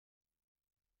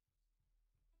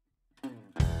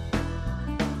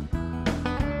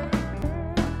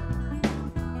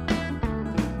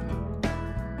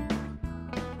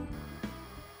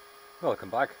Welcome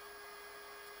back.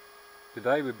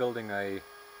 Today we're building a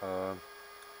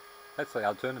let's say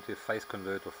alternative phase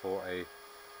converter for a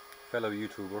fellow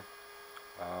YouTuber,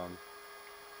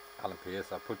 Alan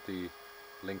Pierce. I put the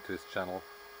link to his channel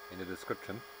in the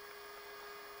description.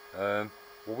 What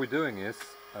we're doing is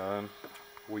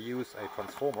we use a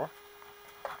transformer.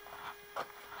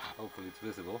 Hopefully it's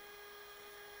visible.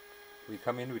 We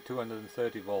come in with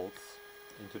 230 volts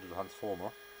into the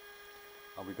transformer,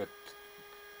 and we got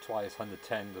twice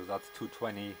 110, so that's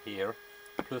 220 here,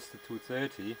 plus the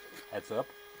 230 adds up.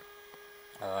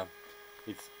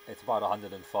 It's about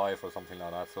 105 or something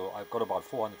like that, so I've got about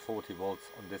 440 volts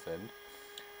on this end.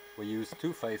 We use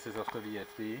two phases of the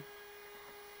VFD,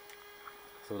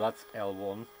 so that's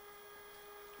L1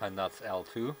 and that's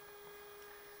L2,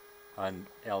 and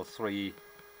L3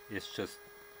 is just,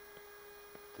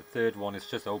 the third one is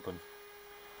just open.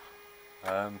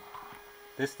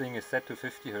 This thing is set to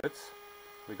 50 Hertz.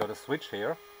 We got a switch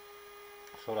here,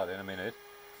 I'll show that in a minute.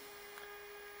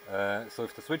 So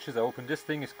if the switch is open, this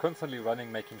thing is constantly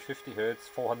running, making 50 Hertz,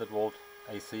 400 volt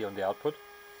AC on the output.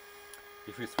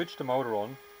 If we switch the motor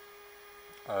on,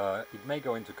 it may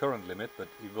go into current limit, but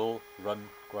it will run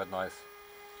quite nice.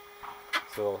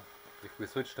 So if we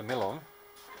switch the mill on,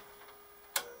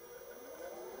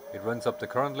 it runs up the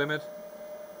current limit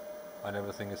and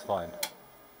everything is fine.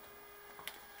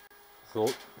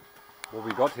 So what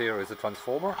we got here is a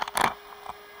transformer.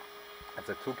 It's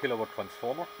a 2 kilowatt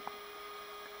transformer.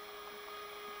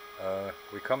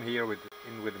 We come here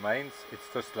in with the mains. It's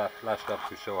just flashed up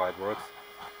to show how it works.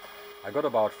 I got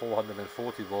about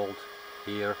 440 volt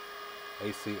here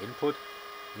AC input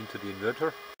into the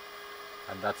inverter,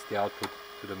 and that's the output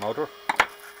to the motor,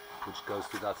 which goes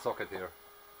to that socket here.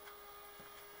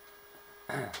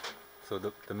 So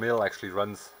the mill actually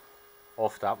runs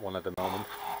off that one at the moment.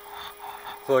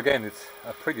 So again, it's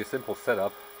a pretty simple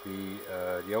setup.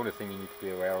 The only thing you need to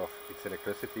be aware of is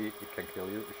electricity. It can kill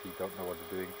you if you don't know what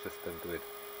you're doing. Just don't do it.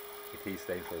 It is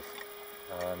dangerous.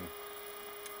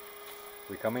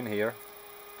 We come in here,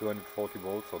 240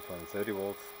 volts or 230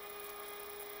 volts.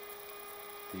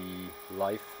 The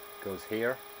life goes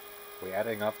here. We're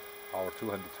adding up our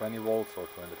 220 volts or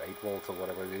 208 volts or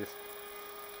whatever it is.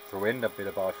 So we end up with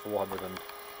about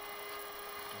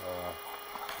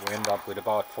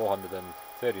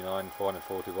 439,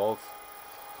 440 volts. I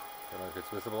don't know if it's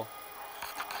visible.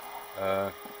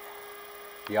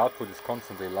 The output is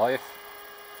constantly live.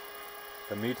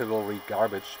 The meter will read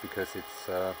garbage because it's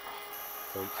so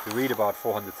you read about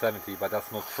 470, but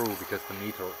that's not true because the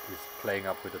meter is playing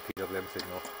up with the PWM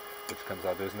signal which comes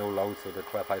out. There's no load, so the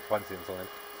high transients on it.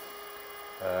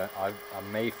 I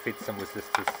may fit some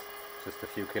resistors, just a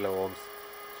few kilo ohms,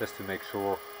 just to make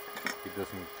sure it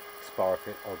doesn't spark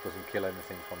it or doesn't kill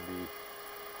anything from the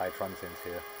high transients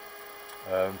here.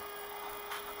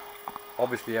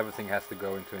 Obviously everything has to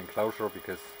go into enclosure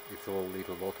because it's all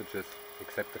lethal voltages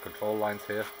except the control lines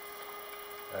here,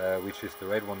 which is the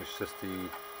red one, is just the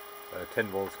 10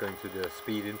 volts going to the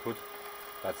speed input.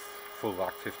 That's full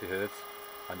whack 50 Hertz,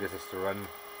 and this is the run,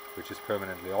 which is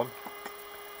permanently on.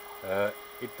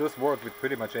 It does work with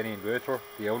pretty much any inverter.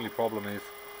 The only problem is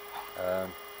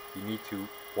you need to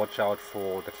watch out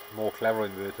for the more clever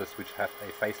inverters which have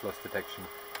a phase loss detection.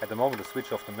 At the moment the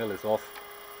switch of the mill is off,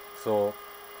 so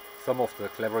some of the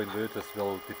clever inverters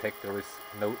will detect there is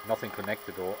nothing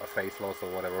connected or a phase loss or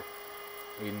whatever.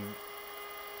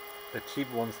 The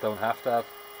cheap ones don't have that,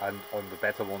 and on the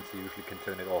better ones you usually can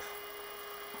turn it off.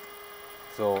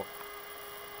 So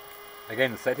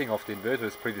again, the setting of the inverter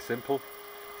is pretty simple.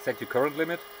 Set your current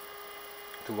limit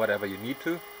to whatever you need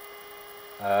to.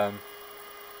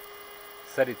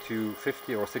 Set it to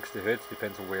 50 or 60 Hertz,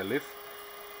 depends on where you live.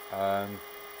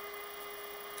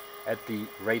 At the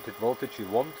rated voltage you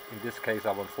want. In this case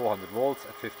I want 400 volts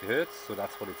at 50 Hertz, so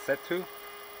that's what it's set to.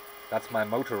 That's my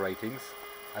motor ratings,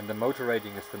 and the motor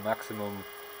rating is the maximum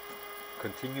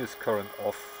continuous current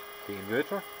of the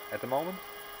inverter at the moment,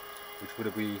 which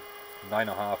would be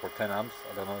 9.5 or 10 amps,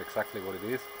 I don't know exactly what it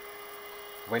is.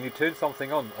 When you turn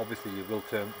something on, obviously you will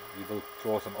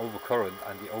draw some overcurrent,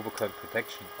 and the overcurrent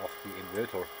protection of the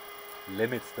inverter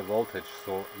limits the voltage,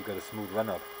 so you got a smooth run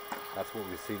up. That's what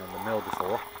we've seen on the mill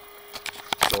before.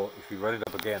 So if we run it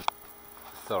up again,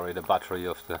 sorry, the battery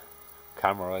of the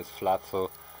camera is flat,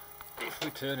 so if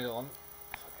we turn it on,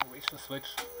 if I can reach the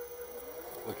switch,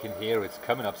 we can hear it's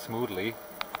coming up smoothly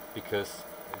because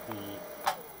the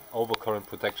overcurrent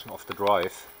protection of the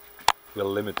drive will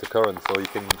limit the current, so you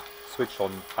can switch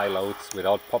on high loads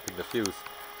without popping the fuse,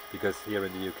 because here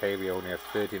in the UK we only have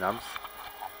 13 amps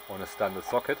on a standard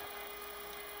socket.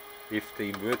 If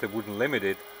the inverter wouldn't limit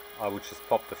it, I would just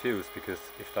pop the fuse,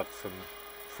 because if that's some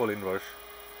full inrush,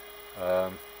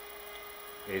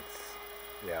 it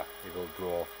will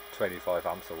draw 25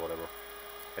 amps or whatever,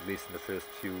 at least in the first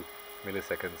few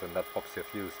milliseconds, and that pops your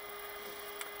fuse.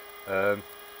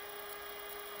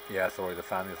 Yeah, sorry, the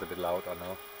fan is a bit loud, I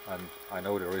know, and I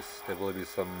know there will be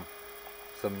some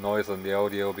noise on the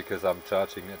audio because I'm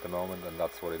charging at the moment, and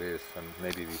that's what it is. And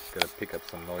maybe we're gonna pick up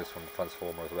some noise from the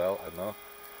transformer as well. I don't know.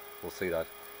 We'll see that.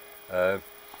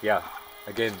 Yeah,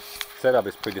 again, setup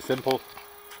is pretty simple.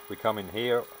 We come in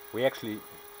here.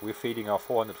 We're feeding our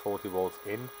 440 volts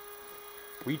in.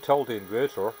 We told the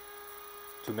inverter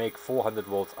to make 400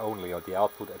 volts only on the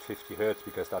output at 50 Hertz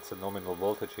because that's the nominal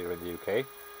voltage here in the UK.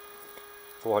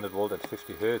 400 volt at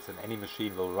 50 Hertz, and any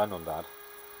machine will run on that.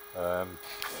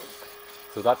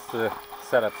 So that's the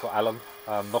setup for Alan.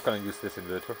 I'm not going to use this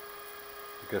inverter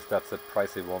because that's a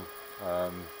pricey one,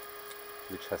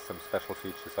 which has some special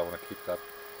features. I want to keep that.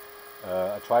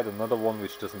 I tried another one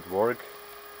which doesn't work.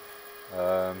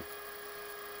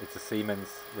 It's a Siemens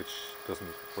which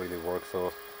doesn't really work,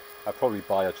 so I'll probably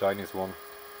buy a Chinese one.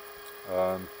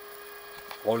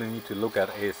 All you need to look at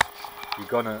is you're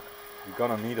gonna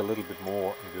need a little bit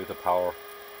more inverter power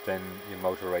than your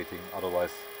motor rating,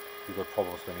 otherwise you got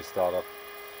problems when you start up.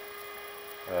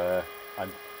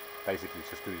 And basically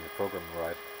just doing the program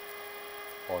right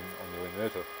on your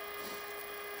inverter.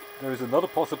 There is another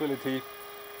possibility.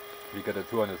 You get a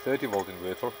 230 volt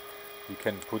inverter, you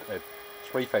can put a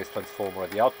 3-phase transformer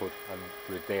at the output and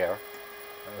do it there,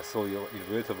 so your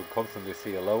inverter will constantly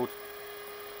see a load,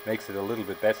 makes it a little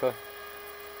bit better,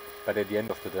 but at the end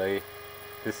of the day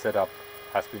this setup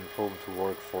has been proven to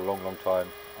work for a long time.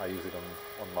 I use it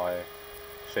on my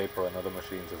shaper and other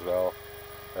machines as well,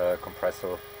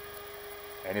 compressor,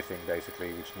 anything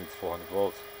basically which needs 400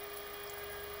 volts.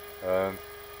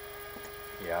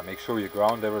 Yeah, make sure you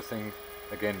ground everything.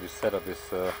 Again, this setup is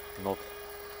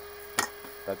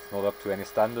that's not up to any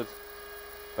standard,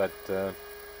 but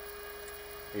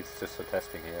it's just for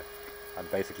testing here and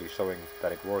basically showing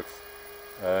that it works.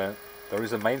 There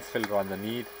is a mains filter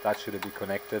underneath that should be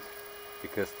connected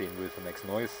because the inverter makes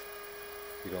noise.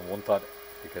 You don't want that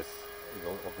because it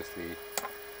will obviously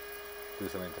do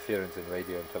some interference in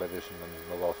radio and television and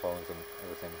mobile phones and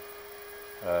everything.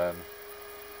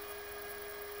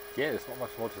 Yeah, there's not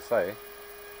much more to say.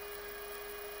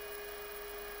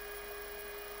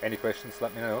 Any questions,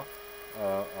 let me know.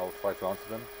 I'll try to answer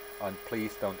them. And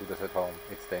please don't do this at home,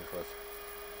 it's dangerous.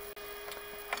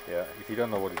 Yeah, if you don't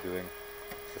know what you're doing,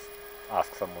 just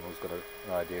ask someone who's got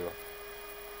an idea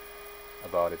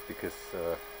about it, because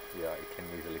yeah, it can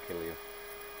easily kill you.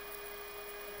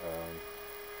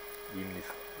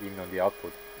 Even on the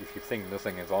output, if you think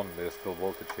nothing is on, there's still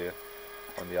voltage here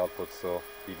on the output, so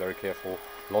be very careful.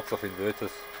 Lots of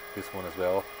inverters, this one as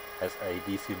well, has a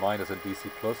DC minus and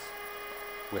DC plus.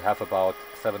 We have about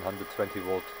 720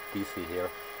 volt DC here,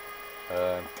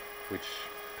 which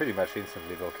pretty much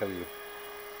instantly will kill you.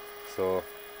 So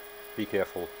be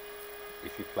careful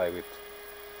if you play with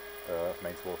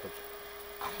mains voltage.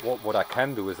 What I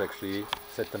can do is actually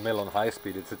set the mill on high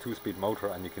speed. It's a 2-speed motor,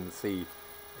 and you can see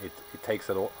it takes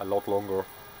a lot longer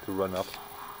to run up.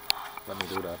 Let me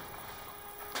do that.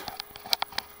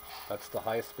 That's the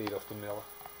high speed of the mill,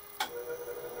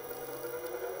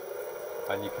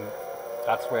 and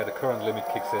that's where the current limit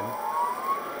kicks in.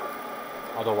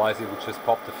 Otherwise it would just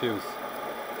pop the fuse.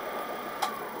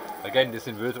 Again, this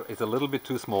inverter is a little bit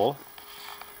too small.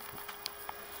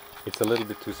 It's a little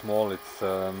bit too small. It's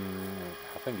I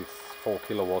think it's 4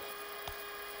 kilowatt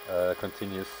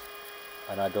continuous,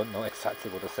 and I don't know exactly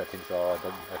what the settings are.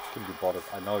 I couldn't be bothered.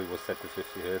 I know it was set to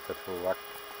 50 Hertz at full whack,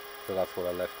 so that's what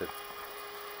I left it.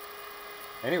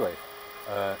 Anyway,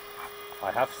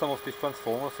 I have some of these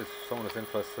transformers if someone is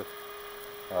interested.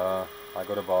 I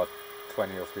got about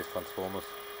 20 of these transformers.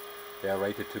 They are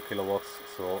rated 2 kilowatts,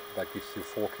 so that gives you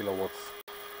 4 kilowatts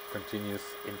continuous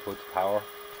input power,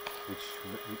 which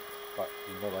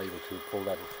you're not able to pull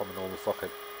that from a normal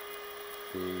socket.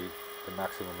 The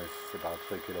maximum is about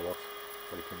 3 kilowatts,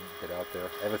 but you can get out there.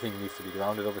 Everything needs to be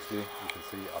grounded, obviously. You can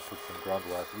see I put some ground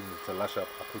wires, even if it's a lash up,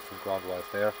 I put some ground wires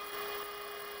there,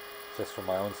 just for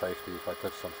my own safety if I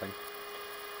touch something.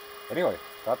 Anyway,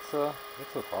 that's it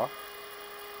so far.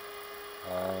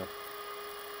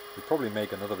 We'll probably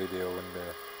make another video when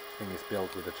the thing is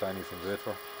built with a Chinese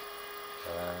inverter.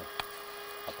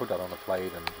 I'll put that on a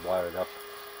plate and wire it up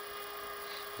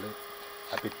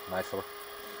a bit nicer.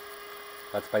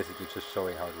 That's basically just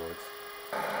showing how it works.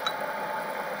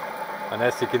 And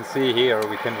as you can see here,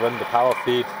 we can run the power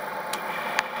feed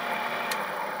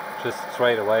just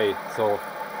straight away. So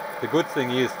the good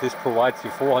thing is this provides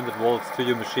you 400 volts to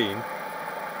your machine.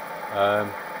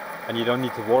 and you don't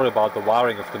need to worry about the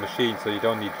wiring of the machine, so you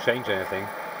don't need to change anything,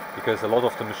 because a lot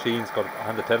of the machines got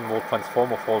 110 volt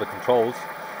transformer for all the controls,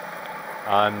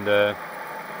 and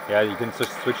yeah, you can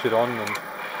just switch it on and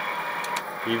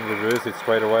even reverse it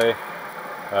straight away.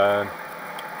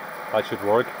 That should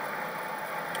work.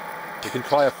 You can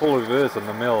try a full reverse on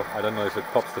the mill. I don't know if it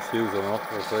pops the fuse or not,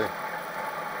 we'll see.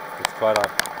 Let's try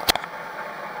that.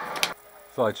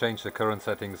 So I changed the current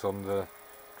settings on the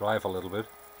drive a little bit,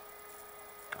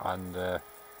 and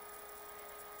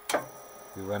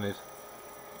we run it.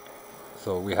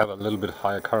 So we have a little bit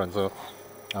higher current, so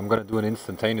I'm going to do an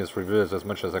instantaneous reverse as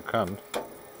much as I can,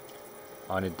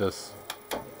 and it does.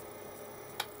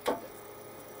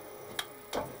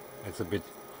 It's a bit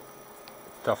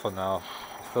tougher now.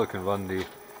 I still can run the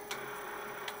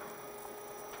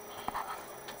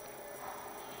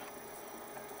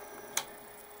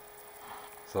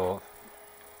so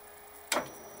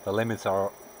the limits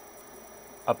are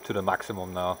up to the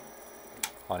maximum now,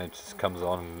 and it just comes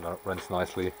on and runs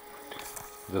nicely.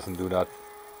 It doesn't do that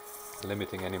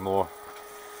limiting anymore.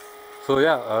 So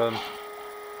yeah,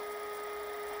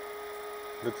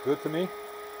 looks good to me.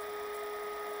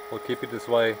 We'll keep it this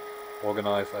way.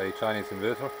 Organize a Chinese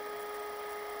inverter,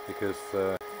 because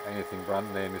anything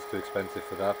brand name is too expensive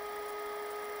for that,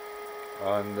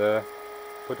 and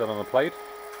put that on a plate.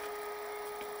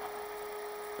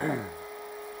 And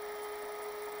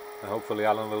hopefully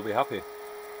Alan will be happy.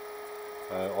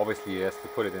 Obviously he has to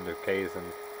put it in the case, and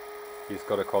he's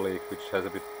got a colleague which has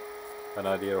a bit an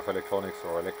idea of electronics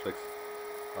or electrics.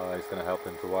 He's going to help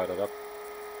him to wire that up.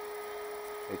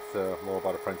 It's more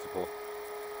about a principle,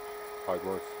 how it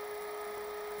works.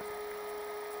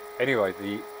 Anyway,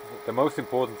 the most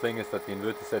important thing is that the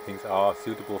inverter settings are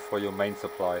suitable for your main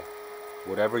supply.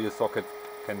 Whatever your socket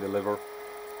can deliver,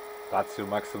 that's your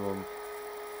maximum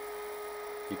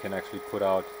you can actually put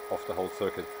out of the whole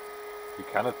circuit. You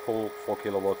cannot pull 4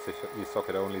 kilowatts if your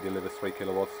socket only delivers 3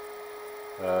 kilowatts.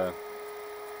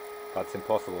 That's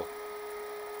impossible.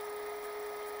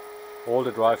 All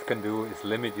the drive can do is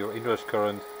limit your inrush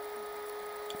current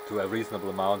to a reasonable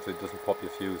amount so it doesn't pop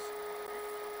your fuse.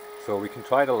 So we can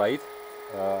try the lathe.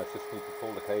 I just need to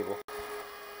pull the cable.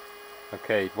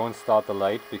 Okay, it won't start the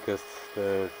lathe because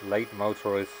the lathe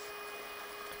motor is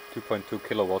 2.2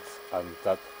 kilowatts and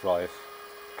that drive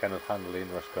cannot handle the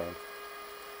inrush current.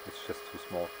 It's just too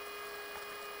small.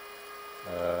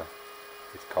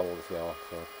 It's cold as well,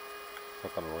 so it's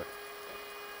not gonna work.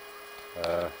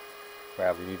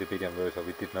 Well, we need a big inverter.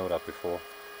 We did know that before.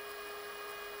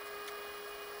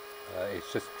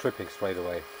 It's just tripping straight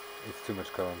away. It's too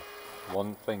much current.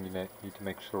 One thing you need to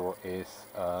make sure is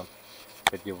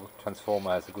that your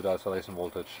transformer has a good isolation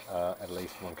voltage, at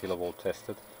least 1 kilovolt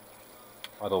tested.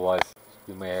 Otherwise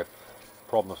you may have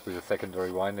problems with the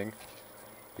secondary winding,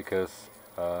 because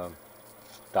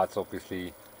that's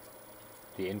obviously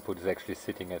the input is actually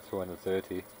sitting at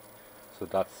 230, so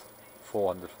that's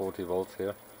 440 volts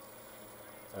here.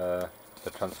 The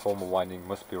transformer winding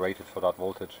must be rated for that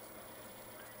voltage,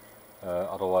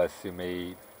 otherwise you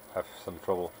may have some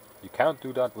trouble. You cannot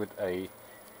do that with a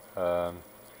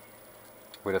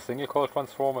single coil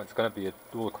transformer. It's going to be a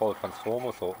dual coil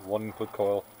transformer, so one input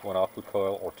coil, one output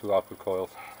coil, or two output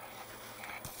coils.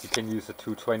 You can use a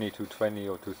 220, 220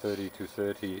 or 230,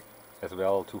 230 as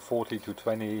well. 240,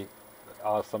 220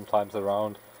 are sometimes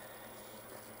around.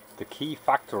 The key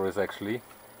factor is actually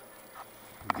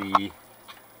the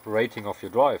rating of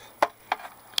your drive.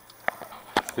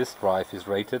 This drive is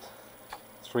rated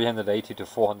 380 to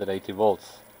 480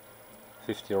 volts,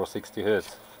 50 or 60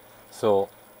 hertz. So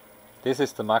this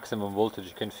is the maximum voltage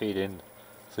you can feed in.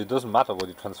 So it doesn't matter what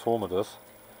the transformer does.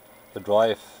 The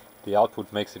drive, the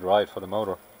output makes it right for the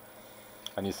motor.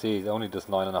 And you see it only does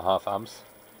 9.5 amps,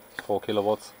 4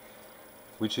 kilowatts,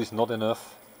 which is not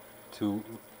enough to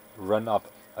run up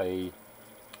a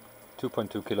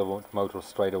 2.2 kilowatt motor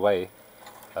straight away.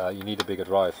 You need a bigger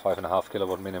drive, 5.5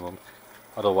 kilowatt minimum.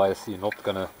 Otherwise you're not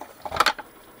gonna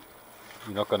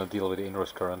deal with the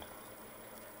inrush current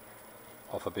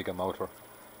of a bigger motor.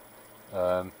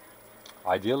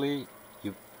 Ideally,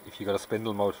 if you got a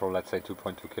spindle motor, let's say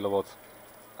 2.2 kilowatts,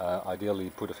 ideally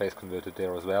put a phase converter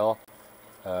there as well.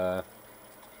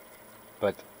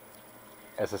 But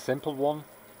as a simple one,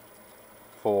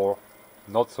 for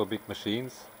not so big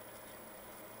machines,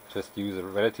 just use a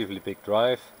relatively big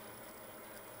drive,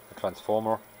 a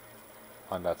transformer,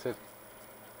 and that's it.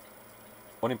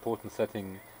 One important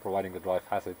setting, providing the drive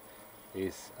has it,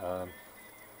 is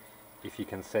if you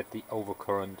can set the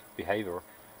overcurrent behavior,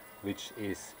 which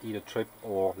is either trip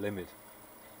or limit.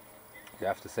 You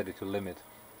have to set it to limit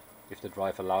if the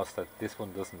drive allows that. This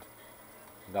one doesn't.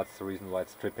 And that's the reason why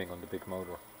it's tripping on the big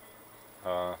motor.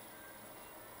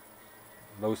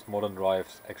 Most modern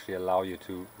drives actually allow you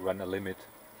to run a limit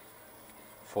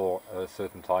for a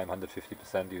certain time,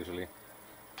 150% usually,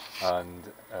 and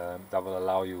that will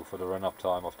allow you for the run-up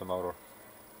time of the motor.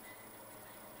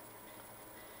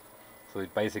 So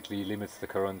it basically limits the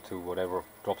current to whatever,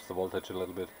 drops the voltage a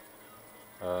little bit.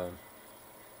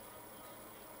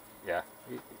 Yeah,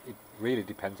 it really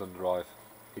depends on the drive.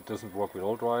 It doesn't work with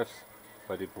all drives,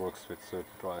 but it works with certain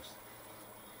drives.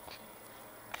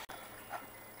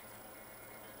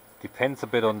 Depends a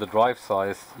bit on the drive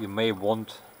size. You may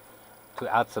want to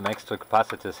add some extra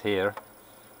capacitors here.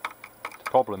 The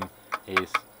problem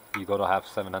is you gotta have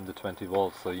 720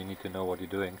 volts, so you need to know what you're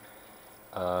doing.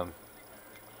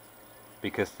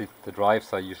 Because the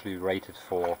drives are usually rated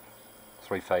for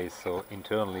 3-phase, so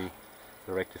internally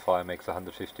the rectifier makes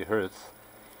 150 Hertz.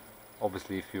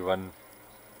 Obviously if you run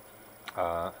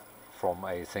from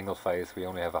a single phase, we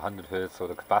only have 100 Hertz, so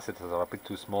the capacitors are a bit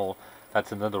too small.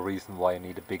 That's another reason why you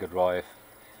need a bigger drive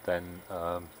than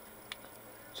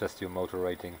just your motor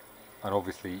rating. And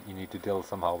obviously you need to deal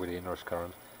somehow with the inrush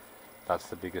current. That's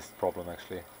the biggest problem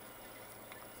actually.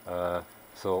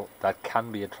 So that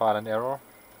can be a trial and error,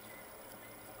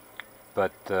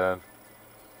 but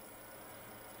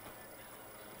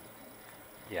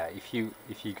yeah, if you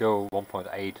go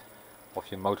 1.8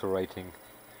 of your motor rating,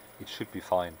 it should be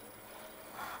fine.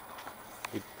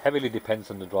 It heavily depends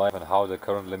on the drive and how the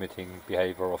current limiting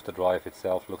behavior of the drive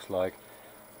itself looks like.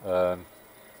 But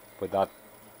that,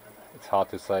 it's hard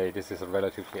to say. This is a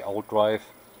relatively old drive.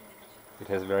 It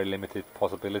has very limited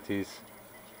possibilities,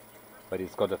 but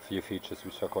it's got a few features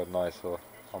which are quite nice, so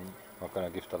I'm not going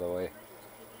to give that away.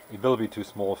 It will be too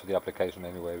small for the application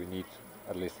anyway. We need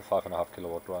at least a 5.5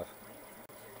 kilowatt drive.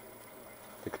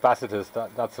 The capacitors,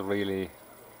 that's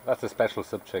a special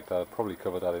subject. I'll probably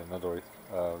cover that in another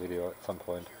video at some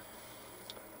point.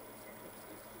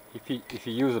 If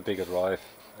you use a bigger drive,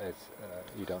 it's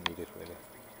you don't need it really.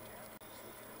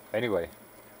 Anyway,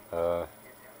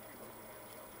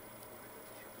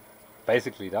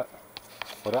 basically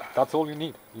that's all you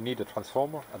need. You need a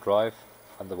transformer, a drive,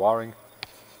 and the wiring.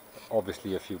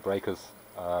 Obviously a few breakers,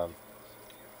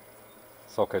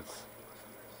 sockets.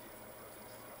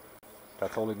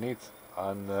 That's all it needs,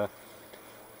 and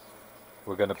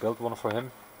we're going to build one for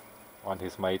him, and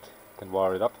his mate can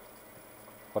wire it up.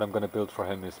 What I'm going to build for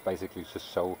him is basically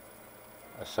just a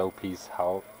showpiece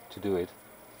how to do it.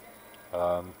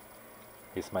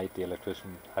 His mate, the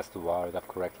electrician, has to wire it up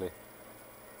correctly,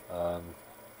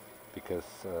 because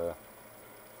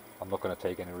I'm not going to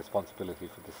take any responsibility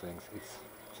for these things. It's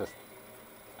just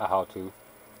a how-to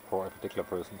for a particular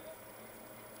person,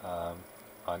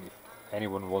 and if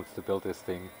anyone wants to build this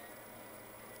thing,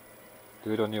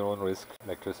 do it on your own risk.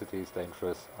 Electricity is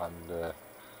dangerous, and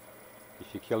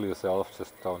if you kill yourself,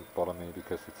 just don't bother me,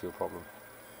 because it's your problem.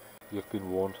 You've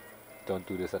been warned, don't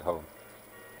do this at home.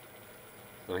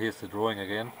 So here's the drawing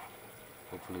again,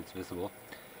 hopefully it's visible.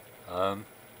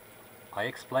 I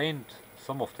explained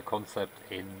some of the concept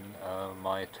in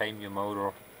my Tame Your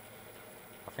Motor,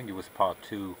 I think it was part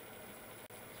 2.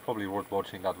 It's probably worth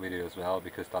watching that video as well,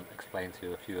 because that explains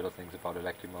you a few other things about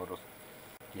electric motors.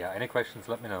 Yeah, any questions,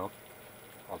 let me know.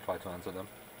 I'll try to answer them.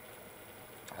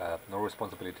 No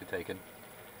responsibility taken.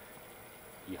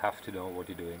 You have to know what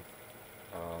you're doing.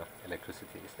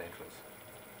 Electricity is dangerous.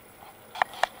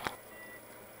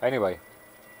 Anyway,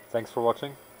 thanks for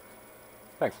watching.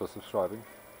 Thanks for subscribing.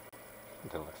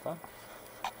 Until next time.